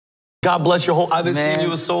God bless your whole. I haven't seen you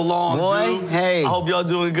in so long, boy, dude. hey. I hope y'all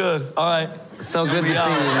doing good. All right. So good to see you,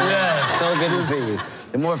 man. Yeah. So good to see you.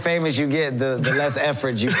 The more famous you get, the less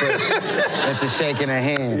effort you put into shaking a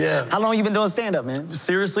hand. Yeah. How long you been doing stand-up, man?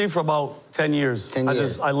 Seriously, for about 10 years. 10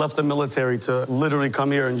 years. I left the military to literally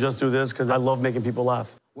come here and just do this because I love making people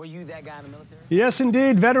laugh. Were you that guy in the military? Yes,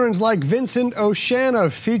 indeed. Veterans like Vincent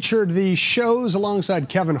Oshana featured the shows alongside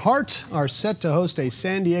Kevin Hart are set to host a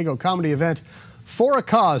San Diego comedy event for a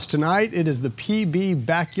cause tonight. It is the PB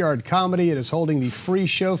Backyard Comedy. It is holding the free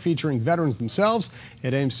show featuring veterans themselves.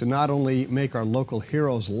 It aims to not only make our local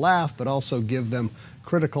heroes laugh, but also give them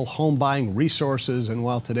critical home buying resources. And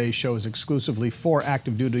while today's show is exclusively for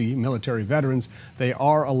active duty military veterans, they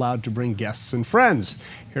are allowed to bring guests and friends.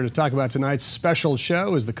 Here to talk about tonight's special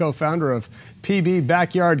show is the co-founder of PB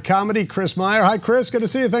Backyard Comedy, Chris Meyer. Hi, Chris. Good to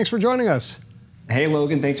see you. Thanks for joining us. Hey,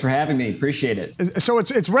 Logan. Thanks for having me. Appreciate it. So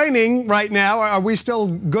it's raining right now. Are we still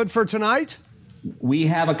good for tonight? We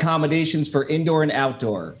have accommodations for indoor and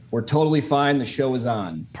outdoor. We're totally fine. The show is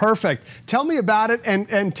on. Perfect. Tell me about it,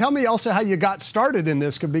 and tell me also how you got started in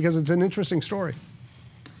this, because it's an interesting story.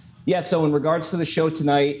 Yeah, so in regards to the show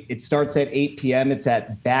tonight, it starts at 8 p.m. It's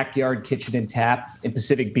at Backyard Kitchen and Tap in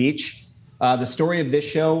Pacific Beach. The story of this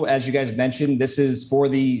show, as you guys mentioned, this is for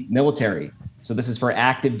the military. So this is for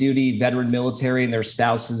active duty veteran military and their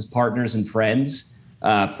spouses, partners, and friends.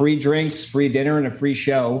 Free drinks, free dinner, and a free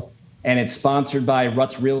show. And it's sponsored by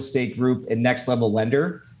Ruts Real Estate Group and Next Level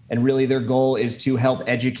Lender. And really their goal is to help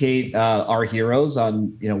educate our heroes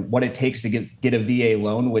on what it takes to get a VA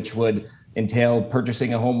loan, which would entail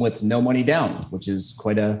purchasing a home with no money down, which is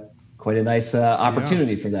quite a nice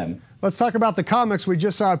opportunity for them. Let's talk about the comics. We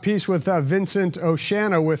just saw a piece with Vincent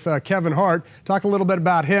Oshana with Kevin Hart. Talk a little bit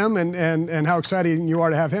about him and how excited you are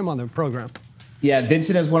to have him on the program. Yeah,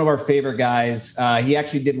 Vincent is one of our favorite guys. He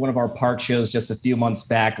actually did one of our park shows just a few months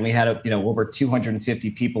back, and we had over 250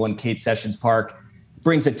 people in Kate Sessions Park.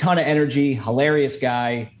 Brings a ton of energy, hilarious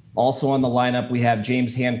guy. Also on the lineup, we have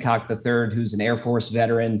James Hancock III, who's an Air Force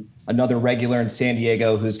veteran, another regular in San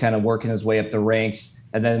Diego who's kind of working his way up the ranks,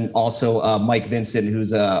 and then also Mike Vincent,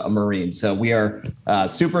 who's a Marine. So we are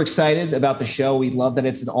super excited about the show. We love that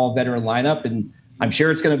it's an all-veteran lineup, and I'm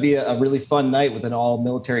sure it's going to be a really fun night with an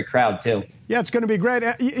all-military crowd, too. Yeah, it's going to be great.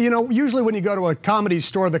 Usually when you go to a comedy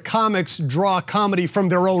store, the comics draw comedy from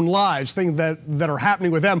their own lives, things that are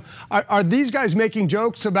happening with them. Are these guys making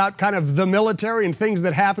jokes about kind of the military and things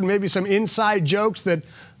that happen, maybe some inside jokes that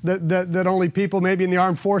only people maybe in the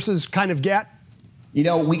armed forces kind of get?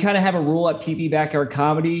 We kind of have a rule at PB Backyard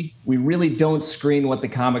Comedy. We really don't screen what the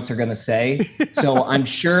comics are going to say. So I'm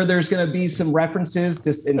sure there's going to be some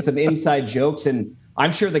references and some inside jokes. And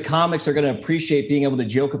I'm sure the comics are going to appreciate being able to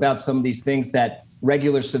joke about some of these things that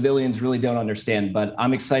regular civilians really don't understand. But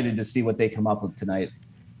I'm excited to see what they come up with tonight.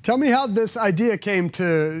 Tell me how this idea came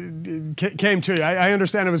to you. I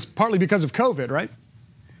understand it was partly because of COVID, right?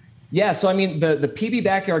 Yeah, so I mean, the PB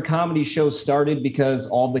Backyard Comedy show started because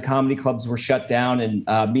all of the comedy clubs were shut down, and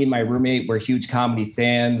me and my roommate were huge comedy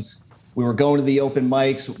fans. We were going to the open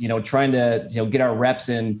mics, trying to get our reps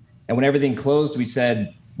in. And when everything closed, we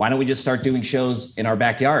said, why don't we just start doing shows in our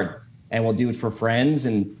backyard, and we'll do it for friends.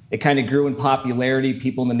 And it kind of grew in popularity.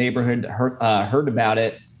 People in the neighborhood heard about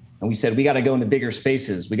it, and we said, we got to go into bigger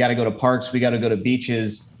spaces. We got to go to parks. We got to go to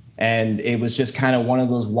beaches. And it was just kind of one of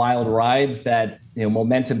those wild rides that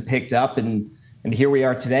momentum picked up, and here we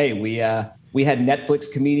are today. We had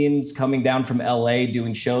Netflix comedians coming down from LA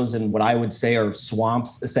doing shows in what I would say are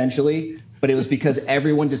swamps, essentially. But it was because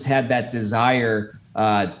everyone just had that desire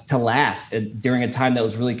to laugh during a time that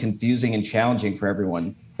was really confusing and challenging for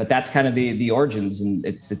everyone. But that's kind of the origins, and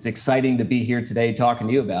it's exciting to be here today talking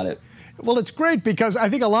to you about it. Well, it's great because I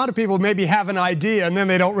think a lot of people maybe have an idea and then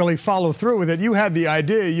they don't really follow through with it. You had the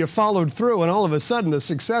idea, you followed through, and all of a sudden the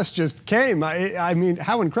success just came. I mean,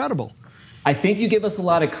 how incredible. I think you give us a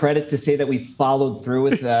lot of credit to say that we followed through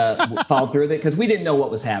with it because we didn't know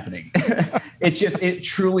what was happening. It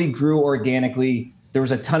truly grew organically. There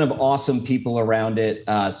was a ton of awesome people around it.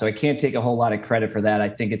 So I can't take a whole lot of credit for that. I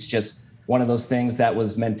think it's just one of those things that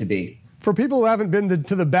was meant to be. For people who haven't been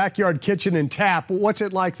to the Backyard Kitchen and Tap, what's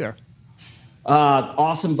it like there?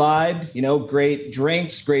 Awesome vibe, great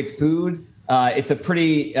drinks, great food. It's a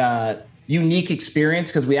pretty unique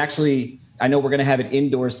experience because I know we're going to have it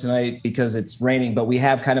indoors tonight because it's raining, but we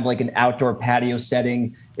have kind of like an outdoor patio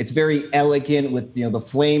setting. It's very elegant with, the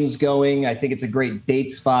flames going. I think it's a great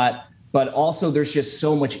date spot, but also there's just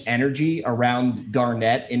so much energy around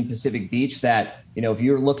Garnett in Pacific Beach that, if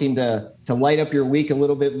you're looking to light up your week a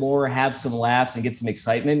little bit more, have some laughs and get some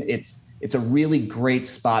excitement, it's it's a really great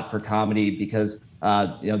spot for comedy because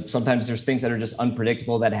sometimes there's things that are just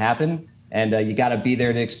unpredictable that happen, and you got to be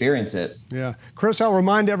there to experience it. Yeah. Chris, I'll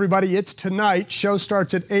remind everybody it's tonight. Show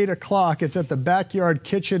starts at 8 o'clock. It's at the Backyard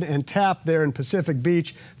Kitchen and Tap there in Pacific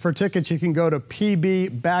Beach. For tickets, you can go to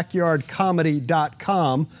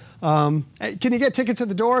pbbackyardcomedy.com. Can you get tickets at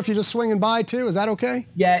the door if you're just swinging by, too? Is that okay?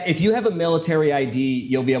 Yeah, if you have a military ID,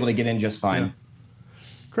 you'll be able to get in just fine. Yeah.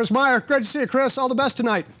 Chris Meyer, great to see you, Chris. All the best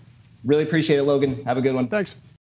tonight. Really appreciate it, Logan. Have a good one. Thanks.